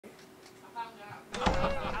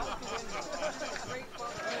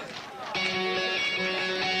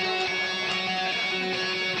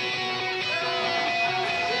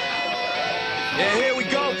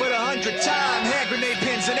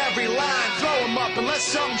'em up and let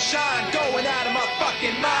something shine. Going out of my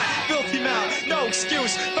fucking mind. Filthy mouth, no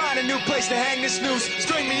excuse. Find a new place to hang this noose.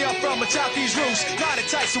 String me up from atop these roofs. Knot it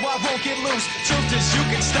tight so I won't get loose. Truth is you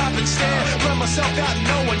can stop and stare. Run myself out and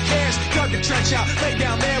no one cares. Dug the trench out, lay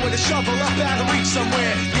down there with a shovel up out of reach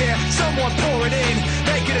somewhere. Yeah, someone pour it in.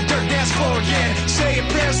 Make it a dirt dance floor again. Say your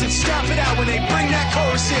prayers and stop it out when they bring that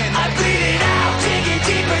chorus in. I bleed it out, digging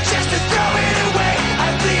deeper just to throw it away. I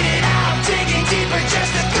bleed it out, digging deeper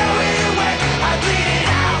just to throw it away. I bleed it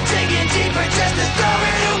out, digging deeper just to throw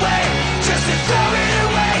it away. Just to throw it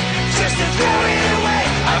away, just to throw it away.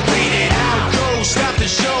 I bleed it out. Go, stop the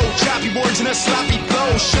show. Choppy words and a sloppy flow.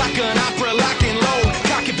 Shotgun opera lock and load.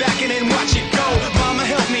 Cock it back and then watch it go. Mama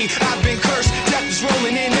help me, I've been cursed. Death is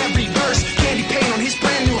rolling in every verse. Candy paint on his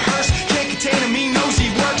brand new hearse. Can't contain him, he knows he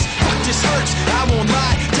works. Fuck, this hurts, I won't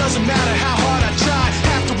lie. Doesn't matter how hard I try.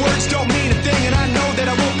 Half the words don't mean a thing, and I know that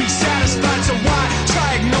I won't be satisfied. So why try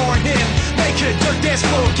ignoring him? Make it a dirt dance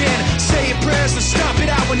floor again. Say your prayers and stop it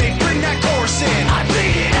out when they bring that chorus in. I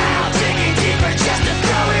bleed it out, digging deeper just to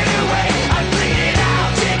throw it away. I bleed it out,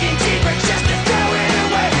 digging deeper just to throw it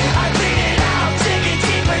away. I bleed it out, digging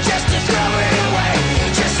deeper just to throw it away.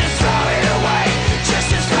 Just to throw it away, just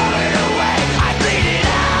to throw it away. I bleed it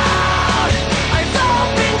out. I've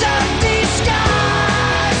opened up these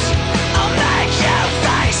scars. I'll make you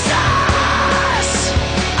face us.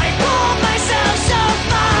 I pulled myself so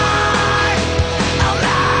far. I'll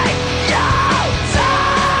make you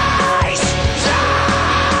face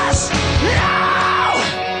us. No!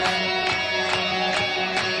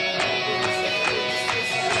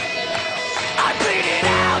 I bleed it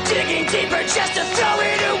out, digging deeper just to throw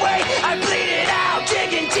it away. I bleed it out,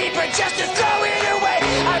 digging deeper just to